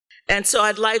And so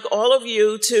I'd like all of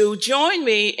you to join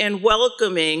me in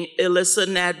welcoming Elissa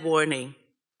Nadworny.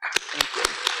 Thank you.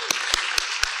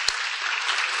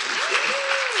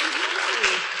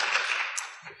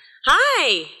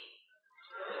 Hi.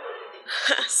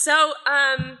 So,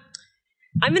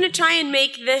 I'm going to try and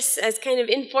make this as kind of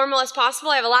informal as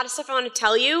possible. I have a lot of stuff I want to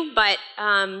tell you, but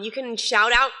you can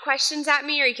shout out questions at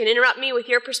me or you can interrupt me with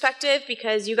your perspective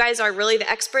because you guys are really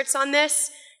the experts on this.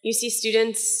 You see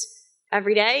students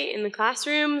every day in the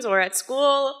classrooms or at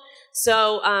school,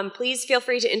 so please feel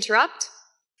free to interrupt.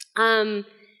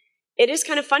 It is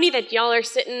kind of funny that y'all are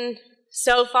sitting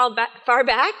so far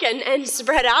back and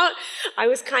spread out.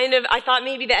 I thought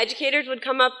maybe the educators would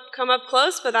come up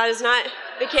close, but that is not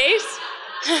the case.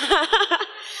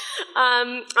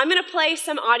 I'm going to play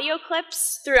some audio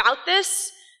clips throughout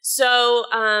this, so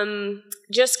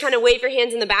just kind of wave your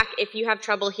hands in the back if you have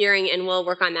trouble hearing, and we'll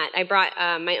work on that. I brought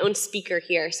my own speaker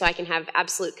here so I can have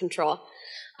absolute control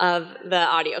of the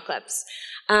audio clips.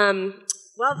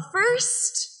 Well,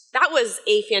 first, that was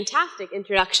a fantastic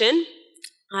introduction.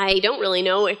 I don't really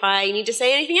know if I need to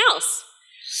say anything else.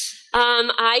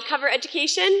 I cover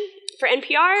education for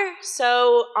NPR,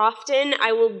 so often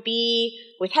I will be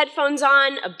with headphones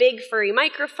on, a big furry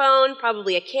microphone,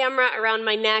 probably a camera around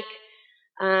my neck,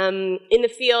 in the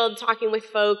field talking with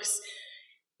folks.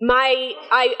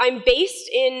 I'm based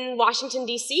in Washington,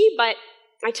 D.C., but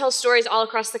I tell stories all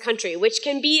across the country, which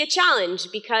can be a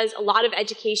challenge because a lot of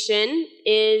education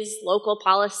is local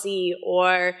policy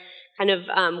or kind of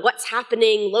what's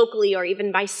happening locally or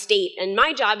even by state. And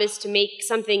my job is to make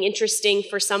something interesting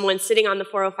for someone sitting on the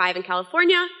 405 in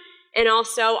California and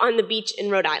also on the beach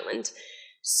in Rhode Island.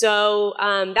 So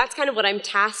that's kind of what I'm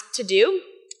tasked to do.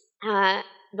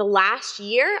 The last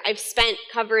year I've spent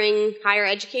covering higher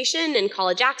education and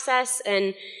college access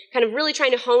and kind of really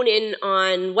trying to hone in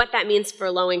on what that means for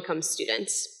low-income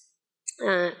students. So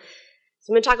I'm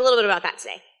going to talk a little bit about that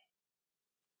today.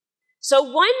 So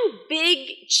one big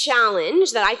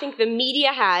challenge that I think the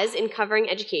media has in covering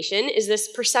education is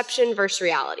this perception versus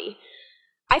reality.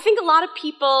 I think a lot of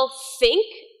people think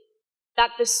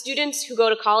that the students who go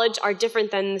to college are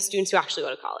different than the students who actually go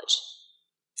to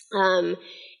college.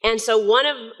 And so one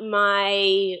of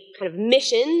my kind of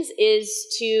missions is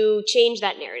to change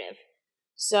that narrative.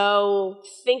 So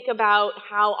think about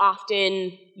how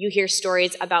often you hear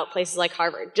stories about places like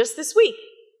Harvard. Just this week,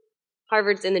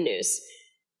 Harvard's in the news.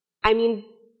 I mean,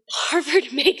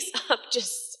 Harvard makes up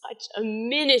just such a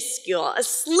minuscule, a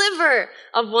sliver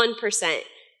of 1%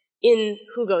 in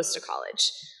who goes to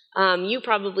college. You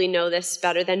probably know this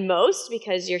better than most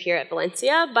because you're here at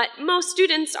Valencia, but most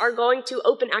students are going to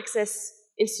open access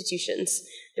institutions.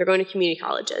 They're going to community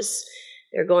colleges.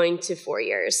 They're going to 4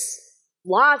 years.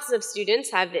 Lots of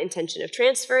students have the intention of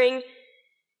transferring.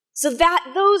 So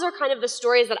those are kind of the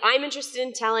stories that I'm interested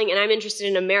in telling, and I'm interested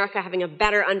in America having a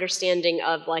better understanding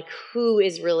of like who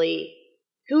is really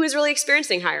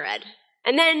experiencing higher ed.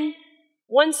 And then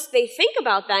once they think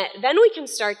about that, then we can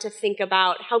start to think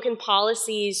about how can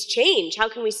policies change? How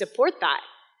can we support that?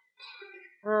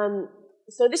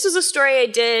 So this was a story I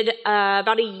did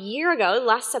about a year ago,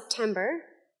 last September,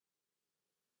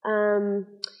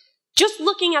 just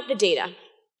looking at the data.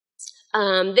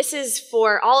 This is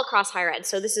for all across higher ed,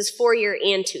 so this is 4-year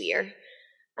and 2-year.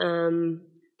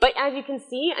 But as you can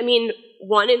see, I mean,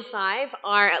 1 in 5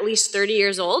 are at least 30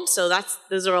 years old, so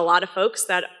those are a lot of folks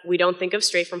that we don't think of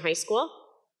straight from high school.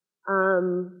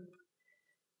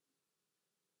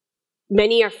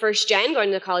 Many are first gen,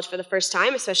 going to college for the first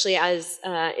time, especially as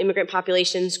immigrant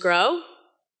populations grow.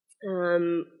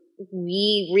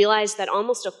 We realized that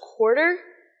almost a quarter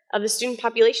of the student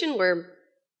population were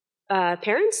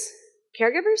parents,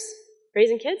 caregivers,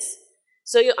 raising kids.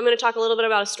 So I'm going to talk a little bit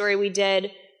about a story we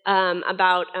did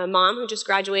about a mom who just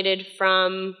graduated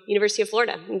from University of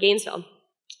Florida in Gainesville.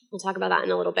 We'll talk about that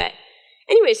in a little bit.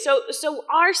 Anyway, so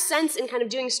our sense in kind of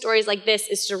doing stories like this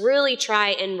is to really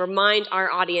try and remind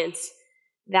our audience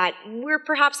that we're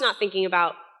perhaps not thinking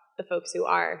about the folks who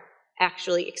are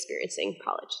actually experiencing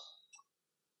college.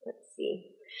 Let's see.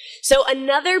 So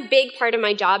another big part of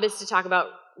my job is to talk about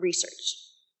research.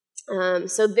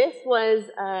 So this was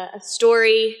a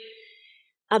story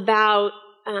about,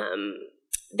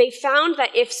 they found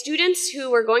that if students who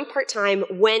were going part-time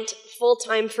went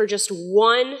full-time for just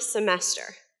 1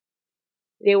 semester,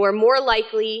 they were more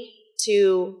likely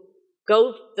to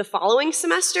go the following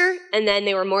semester, and then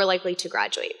they were more likely to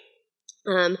graduate.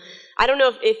 I don't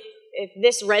know if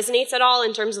this resonates at all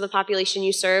in terms of the population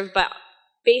you serve, but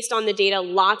based on the data,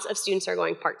 lots of students are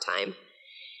going part-time.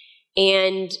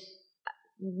 And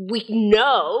we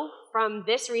know from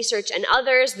this research and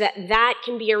others that that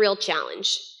can be a real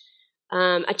challenge.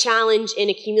 a challenge in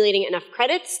accumulating enough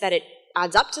credits that it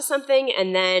adds up to something,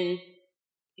 and then,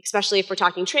 especially if we're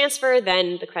talking transfer,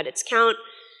 then the credits count.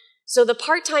 So the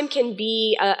part-time can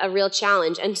be a real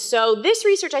challenge. And so this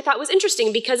research I thought was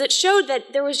interesting because it showed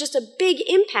that there was just a big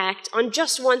impact on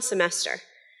just one semester.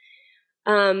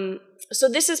 So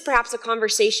this is perhaps a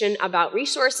conversation about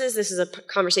resources. This is a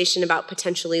conversation about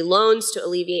potentially loans to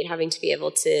alleviate having to be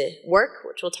able to work,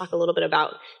 which we'll talk a little bit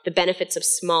about the benefits of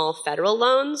small federal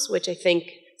loans, which I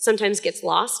think sometimes gets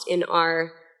lost in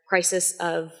our crisis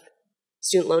of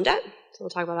student loan debt. So we'll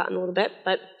talk about that in a little bit.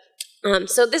 But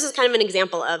so this is kind of an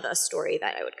example of a story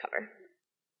that I would cover.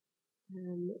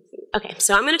 Okay,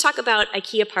 so I'm going to talk about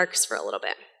IKEA parks for a little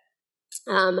bit.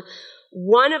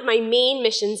 One of my main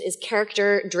missions is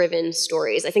character-driven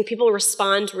stories. I think people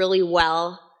respond really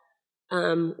well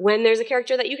when there's a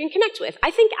character that you can connect with. I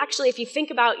think actually if you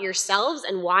think about yourselves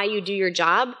and why you do your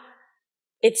job,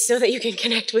 it's so that you can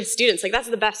connect with students. Like that's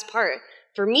the best part.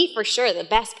 For me, for sure, the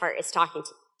best part is talking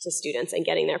to students and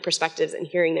getting their perspectives and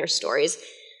hearing their stories.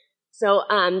 So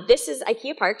this is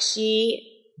IKEA Park.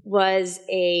 She was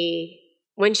she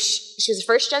was a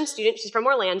first-gen student. She's from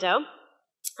Orlando.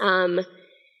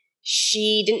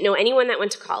 She didn't know anyone that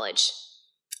went to college.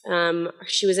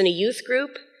 She was in a youth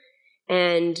group,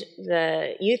 and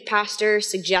the youth pastor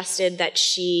suggested that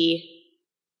she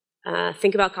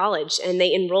think about college, and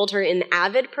they enrolled her in the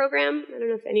AVID program. I don't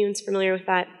know if anyone's familiar with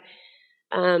that.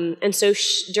 And so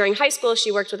during high school,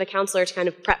 she worked with a counselor to kind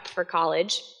of prep for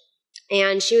college.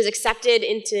 And she was accepted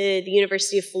into the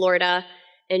University of Florida,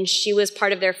 and she was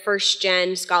part of their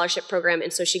first-gen scholarship program,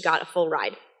 and so she got a full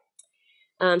ride.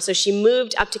 So she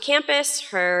moved up to campus.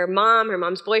 Her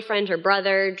mom's boyfriend, her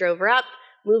brother drove her up,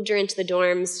 moved her into the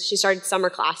dorms. She started summer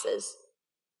classes.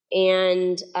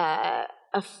 And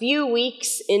a few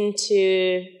weeks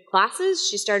into classes,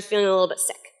 she started feeling a little bit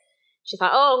sick. She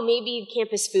thought, oh, maybe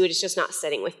campus food is just not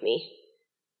sitting with me.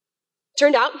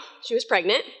 Turned out she was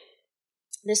pregnant.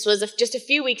 This was just a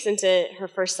few weeks into her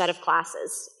first set of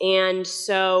classes. And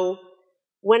so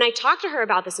when I talked to her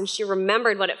about this and she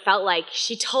remembered what it felt like,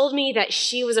 she told me that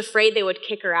she was afraid they would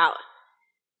kick her out.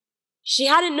 She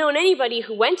hadn't known anybody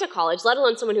who went to college, let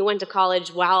alone someone who went to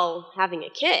college while having a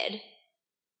kid.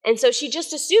 And so she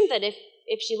just assumed that if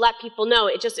she let people know,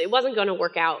 it wasn't going to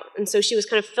work out. And so she was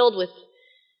kind of filled with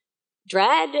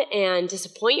dread and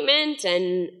disappointment,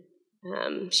 and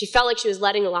she felt like she was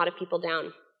letting a lot of people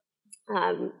down.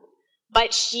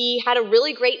 But she had a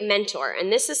really great mentor,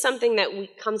 and this is something that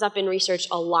comes up in research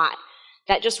a lot,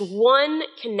 that just one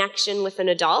connection with an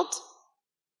adult,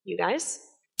 you guys,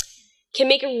 can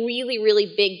make a really,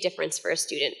 really big difference for a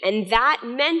student. And that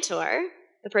mentor,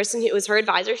 the person who was her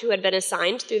advisor, who had been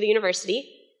assigned through the university,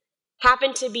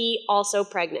 happened to be also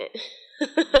pregnant.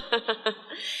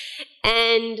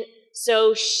 And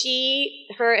so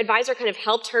her advisor kind of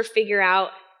helped her figure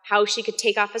out how she could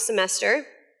take off a semester,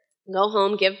 go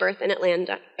home, give birth in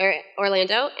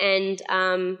Orlando, and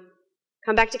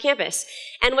come back to campus.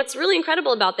 And what's really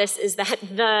incredible about this is that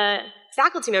the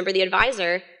faculty member, the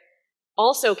advisor,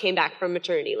 also came back from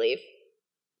maternity leave,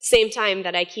 same time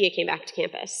that IKEA came back to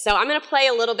campus. So I'm going to play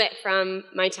a little bit from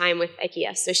my time with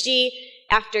IKEA. So she,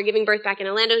 after giving birth back in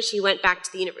Orlando, she went back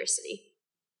to the university.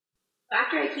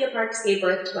 After IKEA Parks gave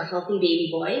birth to a healthy baby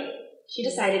boy, she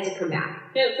decided to come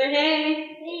back. Say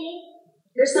hey! Hey!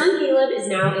 Her son Caleb is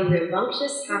now a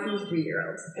rambunctious, happy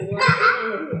 3-year-old.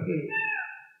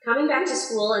 Coming back to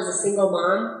school as a single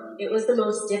mom, it was the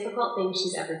most difficult thing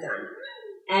she's ever done.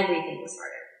 Everything was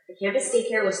harder. The campus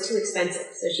daycare was too expensive,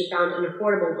 so she found an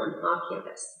affordable one off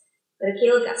campus. But if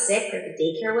Caleb got sick or the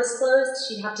daycare was closed,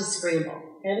 she'd have to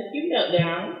scramble. Had a few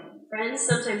meltdowns. Friends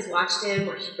sometimes watched him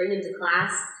or she'd bring him to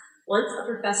class. Once a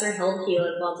professor held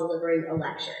Caleb while delivering a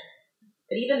lecture.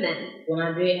 But even then, when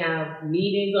I did have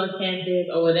meetings on campus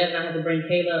or whatever, I had to bring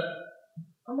Caleb,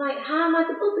 I'm like, how am I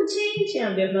supposed to change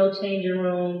him? There's no changing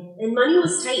room. And money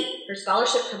was tight. Her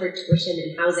scholarship covered tuition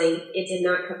and housing. It did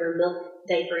not cover milk,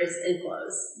 diapers, and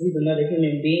clothes. He's another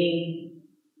human being.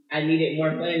 I needed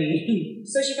more money.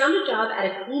 So she found a job at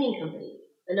a cleaning company,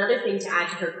 another thing to add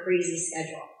to her crazy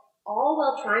schedule, all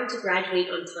while trying to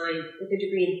graduate on time with a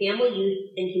degree in family,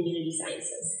 youth, and community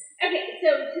sciences. Okay, so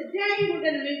today we're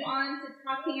going to move on to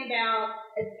talking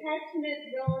about attachment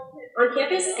relatives. On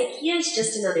campus, IKEA is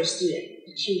just another student,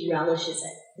 but she relishes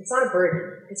it. It's not a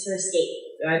burden, it's her escape.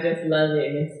 I just love it,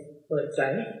 and it's so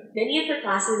exciting. Many of her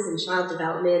classes in child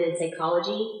development and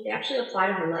psychology, they actually apply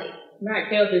to her life.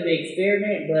 Not Caleb is the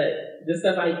experiment, but the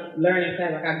stuff I learn in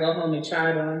class, like I go home and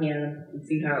try it on him and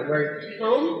see how it works.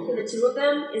 Home, for the two of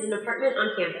them, is an apartment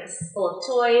on campus, full of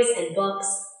toys and books,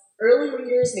 early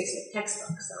readers mixed with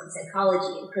textbooks on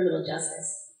psychology and criminal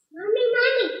justice. Mommy,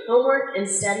 Homework and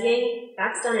studying,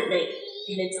 that's done at night,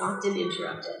 and it's often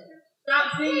interrupted.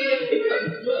 Stop singing and pick up the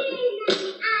book.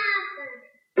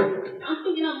 I'm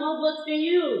picking up more books than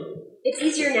you. It's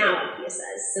easier now, Althea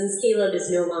says, since Caleb is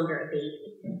no longer a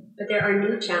baby. But there are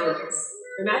new challenges.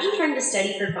 Imagine trying to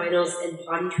study for finals and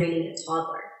potty training a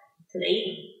toddler. Tonight,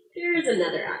 there is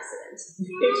another accident.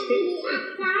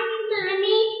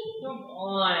 Come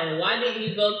on, why didn't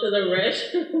you go to the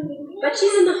restroom? But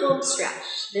she's in the home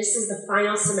stretch. This is the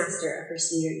final semester of her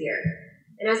senior year.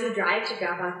 And as we drive to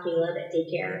drop off Caleb at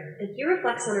daycare, Althea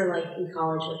reflects on her life in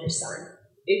college with her son.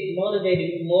 It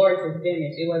motivated me more to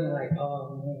finish. It wasn't like,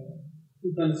 oh man,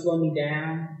 he's going to slow me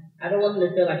down. I don't want him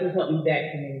to feel like he held me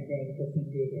back from anything because he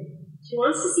didn't. She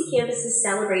wants to see campuses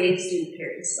celebrating student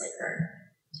parents like her,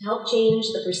 to help change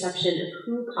the perception of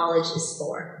who college is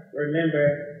for.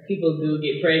 Remember, people do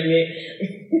get pregnant.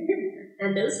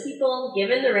 And those people,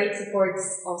 given the right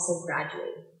supports, also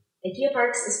graduate. Althea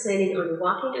Parks is planning on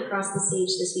walking across the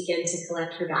stage this weekend to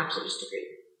collect her bachelor's degree.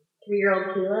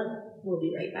 3-year-old Caleb will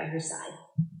be right by her side.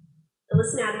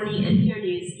 Elissa Nadworny, NPR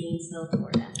News, Gainesville,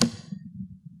 Florida.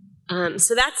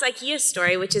 So that's IKEA's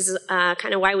story, which is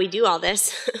kind of why we do all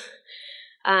this.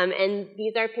 And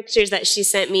these are pictures that she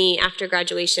sent me after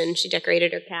graduation. She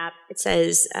decorated her cap. It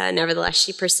says, nevertheless,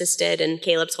 she persisted, and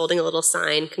Caleb's holding a little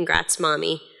sign, congrats,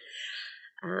 Mommy.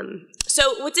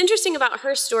 So what's interesting about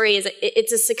her story is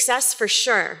it's a success for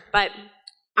sure, but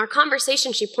our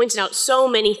conversation, she pointed out so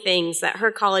many things that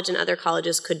her college and other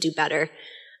colleges could do better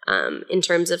in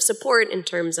terms of support, in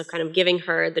terms of kind of giving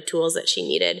her the tools that she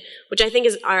needed, which I think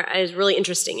is really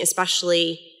interesting,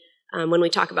 especially when we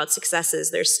talk about successes,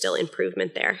 there's still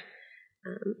improvement there.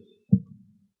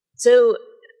 So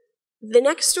the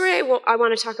next story I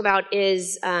want to talk about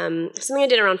is something I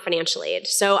did around financial aid.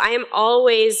 So I am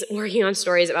always working on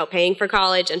stories about paying for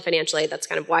college and financial aid. That's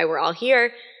kind of why we're all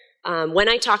here. When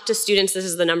I talk to students, this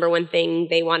is the number one thing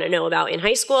they want to know about in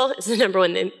high school. It's the number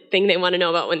one thing they want to know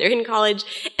about when they're in college.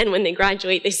 And when they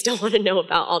graduate, they still want to know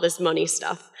about all this money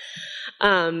stuff.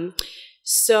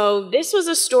 So this was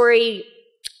a story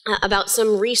about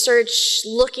some research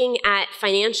looking at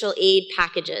financial aid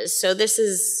packages. So this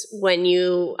is when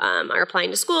you are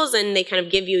applying to schools and they kind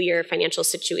of give you your financial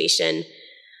situation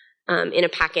in a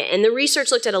packet. And the research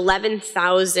looked at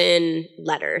 11,000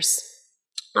 letters,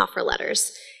 offer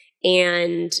letters,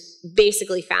 and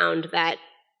basically found that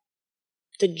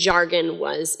the jargon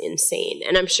was insane.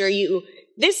 And I'm sure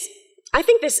I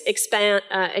think this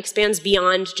expands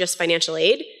beyond just financial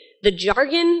aid. The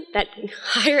jargon that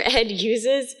higher ed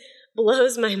uses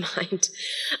blows my mind.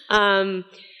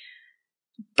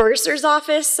 Bursar's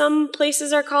office, some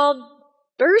places are called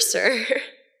bursar.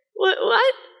 What?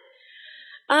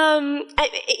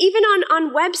 Even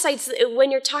on websites,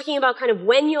 when you're talking about kind of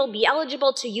when you'll be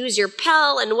eligible to use your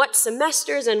Pell and what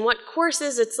semesters and what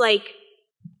courses, it's like,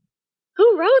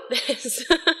 who wrote this?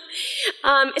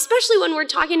 Especially when we're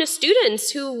talking to students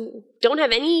who don't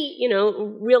have any,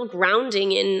 real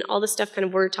grounding in all the stuff kind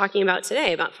of we're talking about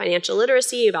today, about financial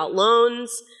literacy, about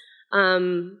loans.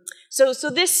 So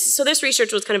this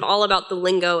research was kind of all about the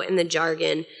lingo and the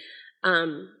jargon.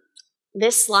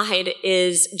 This slide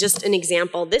is just an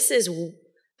example. This is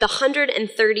the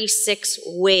 136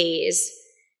 ways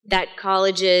that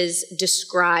colleges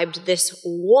described this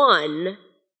one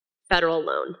federal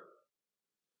loan.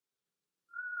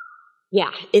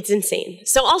 Yeah, it's insane.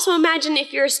 So also imagine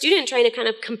if you're a student trying to kind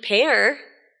of compare,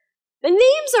 the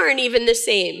names aren't even the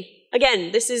same.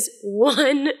 Again, this is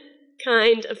one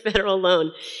kind of federal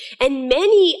loan. And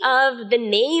many of the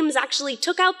names actually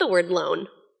took out the word loan.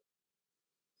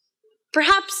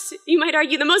 Perhaps you might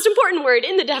argue the most important word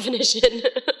in the definition.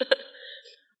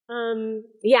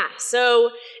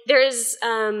 So there's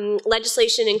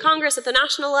legislation in Congress at the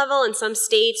national level and some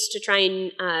states to try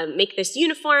and make this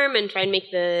uniform and try and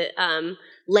make the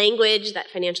language that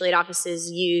financial aid offices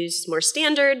use more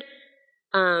standard.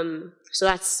 So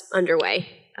that's underway.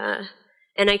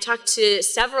 And I talked to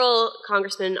several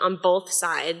congressmen on both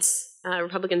sides,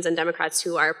 Republicans and Democrats,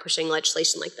 who are pushing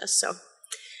legislation like this. So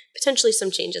potentially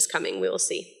some changes coming, we will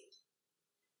see.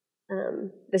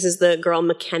 This is the girl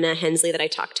McKenna Hensley that I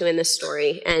talked to in this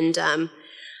story, and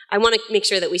I want to make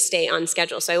sure that we stay on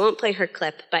schedule, so I won't play her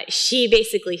clip, but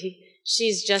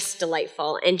she's just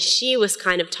delightful, and she was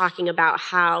kind of talking about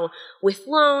how with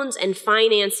loans and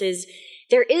finances,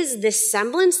 there is this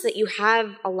semblance that you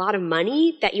have a lot of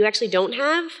money that you actually don't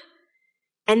have,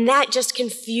 and that just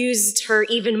confused her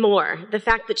even more. The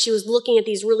fact that she was looking at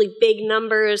these really big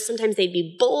numbers, sometimes they'd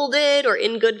be bolded or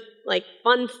in good,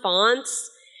 fun fonts,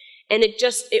 and it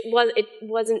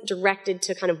wasn't directed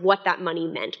to kind of what that money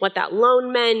meant, what that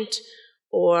loan meant,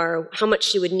 or how much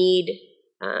she would need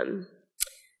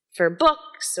for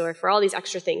books or for all these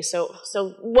extra things. So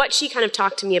what she kind of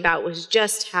talked to me about was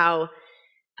just how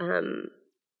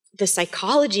the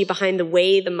psychology behind the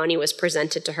way the money was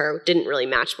presented to her didn't really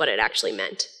match what it actually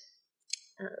meant.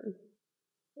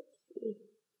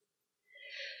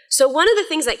 So one of the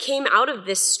things that came out of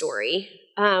this story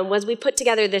was we put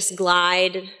together this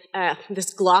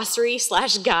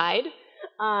glossary/guide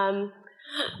on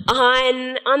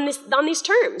these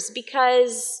terms,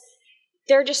 because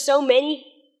there are just so many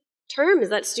terms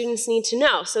that students need to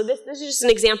know. So this is just an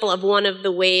example of one of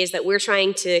the ways that we're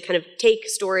trying to kind of take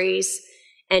stories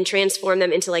and transform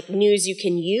them into like news you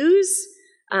can use.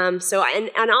 And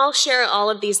I'll share all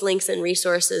of these links and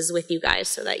resources with you guys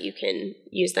so that you can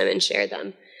use them and share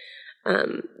them.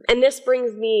 And this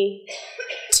brings me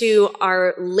to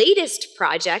our latest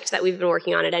project that we've been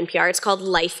working on at NPR. It's called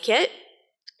Life Kit.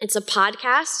 It's a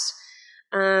podcast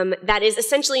that is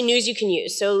essentially news you can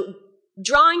use. So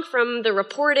drawing from the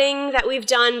reporting that we've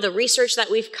done, the research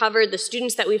that we've covered, the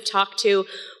students that we've talked to,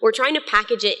 we're trying to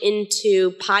package it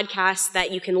into podcasts that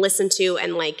you can listen to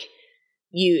and like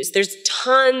use. There's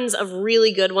tons of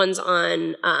really good ones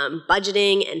on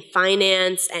budgeting and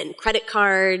finance and credit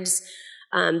cards.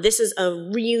 This is a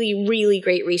really, really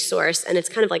great resource, and it's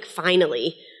kind of like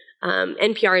finally.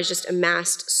 NPR has just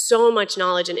amassed so much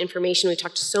knowledge and information. We've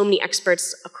talked to so many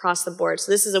experts across the board,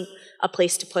 so this is a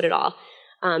place to put it all.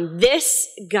 This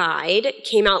guide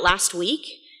came out last week.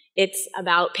 It's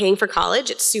about paying for college.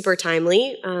 It's super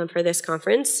timely for this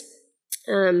conference.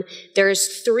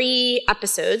 There's 3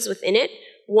 episodes within it.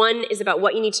 One is about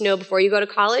what you need to know before you go to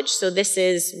college. So this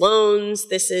is loans.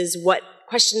 This is what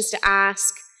questions to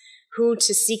ask, who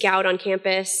to seek out on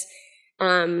campus.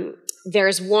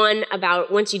 There's one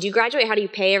about once you do graduate, how do you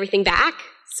pay everything back?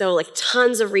 So like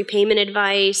tons of repayment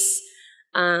advice,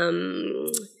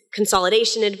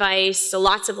 consolidation advice, so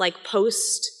lots of like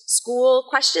post-school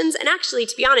questions. And actually,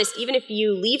 to be honest, even if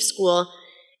you leave school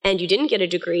and you didn't get a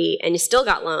degree and you still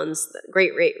got loans,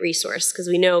 great resource, because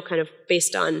we know kind of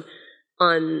based on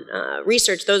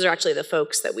research, those are actually the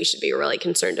folks that we should be really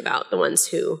concerned about, the ones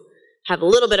who have a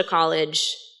little bit of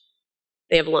college,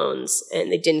 they have loans, and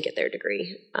they didn't get their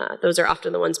degree. Those are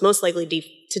often the ones most likely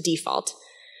to default.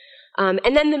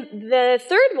 And then the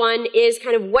third one is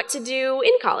kind of what to do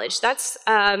in college. That's,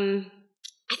 I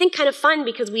think, kind of fun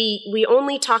because we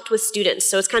only talked with students.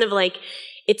 So it's kind of like,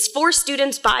 it's for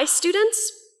students by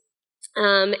students,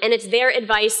 and it's their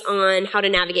advice on how to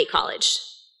navigate college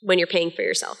when you're paying for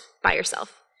yourself, by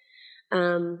yourself.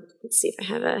 Let's see if I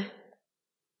have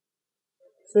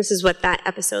so this is what that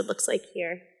episode looks like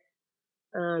here.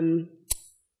 I'm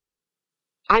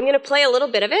going to play a little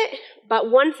bit of it,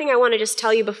 but one thing I want to just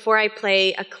tell you before I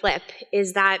play a clip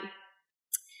is that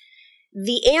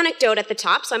the anecdote at the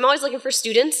top, so I'm always looking for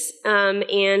students and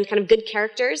kind of good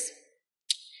characters.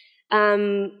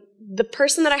 The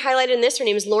person that I highlighted in this, her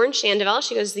name is Lauren Shandoval.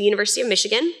 She goes to the University of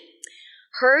Michigan.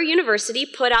 Her university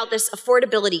put out this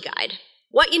affordability guide.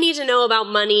 What you need to know about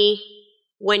money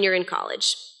when you're in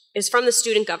college is from the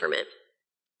student government.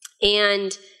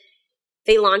 And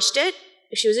they launched it.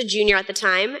 She was a junior at the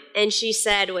time, and she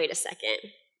said, wait a second,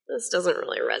 this doesn't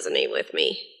really resonate with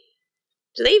me.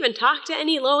 Do they even talk to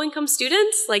any low-income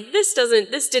students? Like, this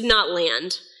did not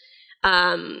land.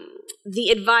 The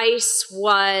advice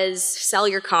was sell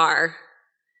your car,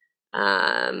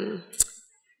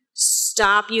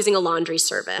 stop using a laundry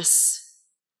service,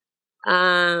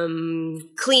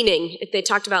 cleaning. They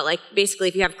talked about, like, basically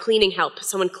if you have cleaning help,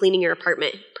 someone cleaning your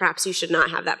apartment, perhaps you should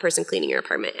not have that person cleaning your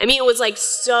apartment. I mean, it was like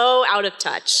so out of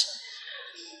touch.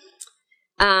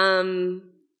 I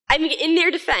mean, in their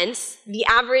defense, the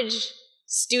average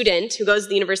student who goes to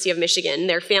the University of Michigan,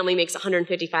 their family makes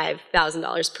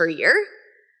 $155,000 per year.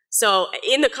 So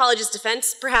in the college's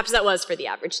defense, perhaps that was for the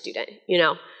average student, you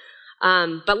know.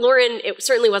 But Lauren, it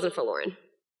certainly wasn't for Lauren.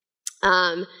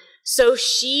 So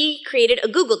she created a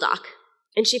Google Doc,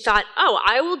 and she thought, oh,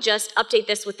 I will just update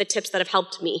this with the tips that have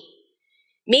helped me.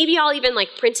 Maybe I'll even like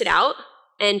print it out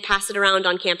and pass it around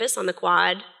on campus on the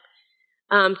quad,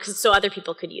 so other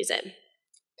people could use it.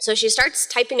 So she starts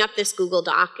typing up this Google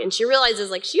Doc, and she realizes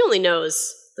like she only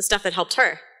knows the stuff that helped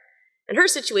her. And her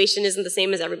situation isn't the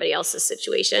same as everybody else's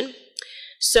situation.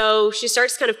 So she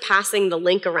starts kind of passing the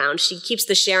link around. She keeps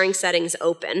the sharing settings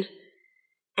open.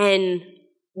 And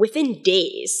within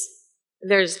days,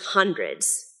 there's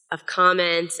hundreds of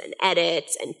comments and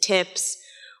edits and tips,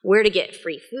 where to get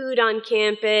free food on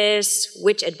campus,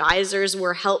 which advisors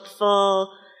were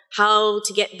helpful, how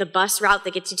to get the bus route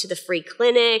that gets you to the free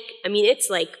clinic. I mean, it's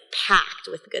like packed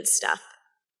with good stuff.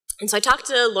 And so I talked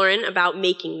to Lauren about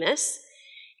making this,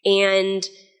 and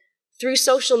through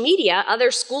social media, other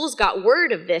schools got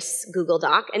word of this Google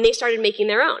Doc, and they started making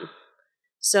their own.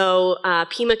 So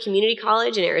Pima Community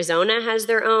College in Arizona has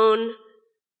their own.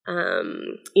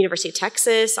 University of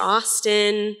Texas,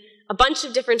 Austin, a bunch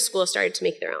of different schools started to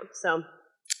make their own. So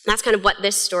that's kind of what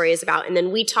this story is about. And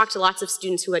then we talked to lots of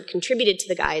students who had contributed to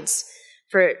the guides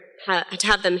to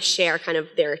have them share kind of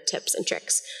their tips and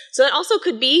tricks. So that also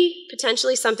could be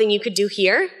potentially something you could do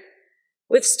here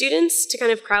with students to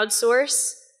kind of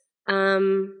crowdsource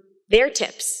their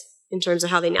tips in terms of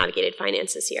how they navigated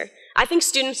finances here. I think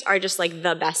students are just like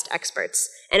the best experts,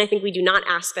 and I think we do not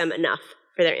ask them enough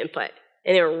for their input.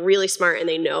 And they're really smart and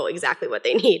they know exactly what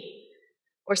they need.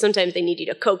 Or sometimes they need you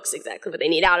to coax exactly what they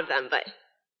need out of them. But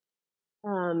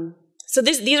so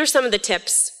these are some of the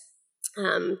tips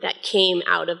that came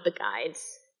out of the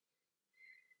guides.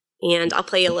 And I'll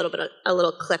play a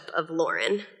little clip of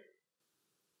Lauren.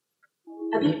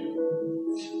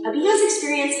 Abhiya's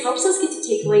experience helps us get to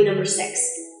takeaway number 6.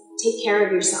 Take care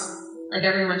of yourself. Like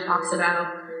everyone talks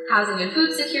about housing and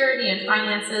food security and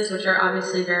finances, which are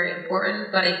obviously very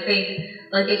important, but I think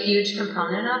like a huge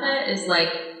component of it is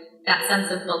like that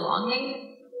sense of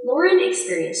belonging. Lauren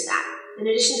experienced that. In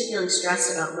addition to feeling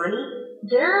stressed about money,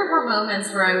 there were moments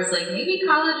where I was like, maybe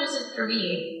college isn't for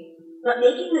me. But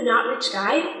making the Not Rich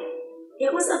Guide,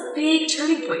 it was a big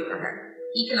turning point for her.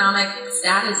 Economic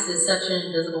status is such an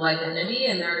invisible identity,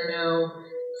 and there are no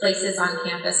places on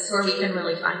campus where we can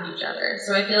really find each other.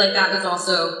 So I feel like that was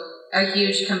also a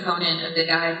huge component of the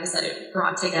guide, was that it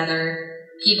brought together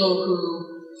people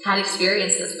who had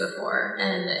experienced this before,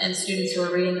 and students who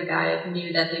were reading the guide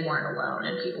knew that they weren't alone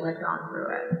and people had gone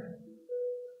through it.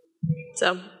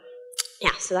 So,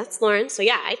 yeah, so that's Lauren. So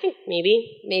yeah, I think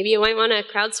maybe you might want to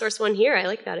crowdsource one here. I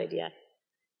like that idea.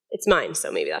 It's mine,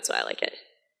 so maybe that's why I like it.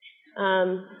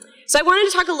 So I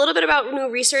wanted to talk a little bit about new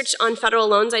research on federal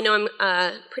loans. I know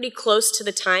I'm pretty close to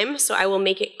the time, so I will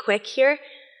make it quick here.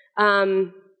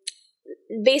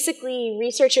 Basically,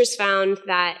 researchers found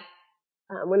that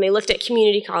when they looked at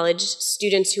community college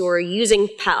students who were using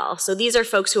Pell, so these are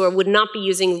folks who would not be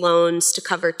using loans to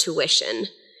cover tuition,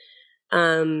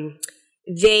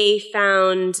 they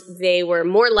found they were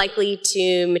more likely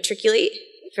to matriculate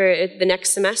for the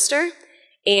next semester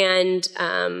and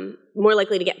more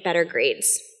likely to get better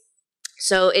grades.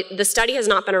 So the study has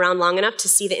not been around long enough to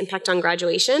see the impact on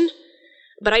graduation,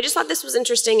 but I just thought this was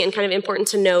interesting and kind of important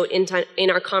to note in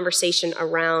our conversation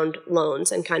around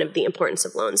loans and kind of the importance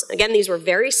of loans. Again, these were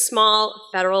very small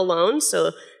federal loans,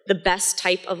 so the best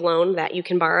type of loan that you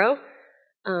can borrow,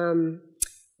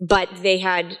 but they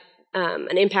had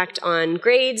an impact on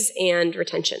grades and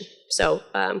retention. So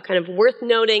kind of worth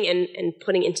noting and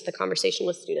putting into the conversation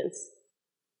with students.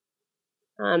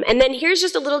 And then here's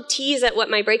just a little tease at what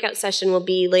my breakout session will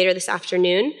be later this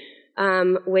afternoon,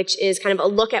 which is kind of a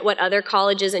look at what other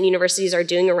colleges and universities are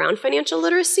doing around financial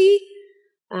literacy.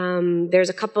 There's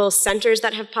a couple centers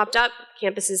that have popped up.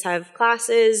 Campuses have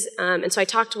classes. And so I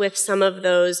talked with some of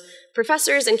those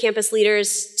professors and campus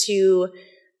leaders to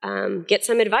get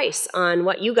some advice on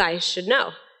what you guys should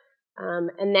know.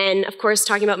 And then, of course,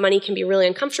 talking about money can be really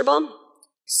uncomfortable.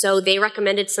 So they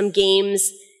recommended some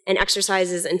games and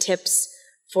exercises and tips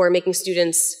for making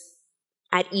students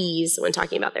at ease when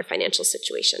talking about their financial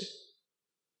situation.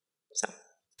 So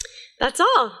that's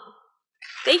all.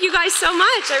 Thank you guys so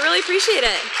much. I really appreciate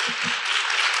it.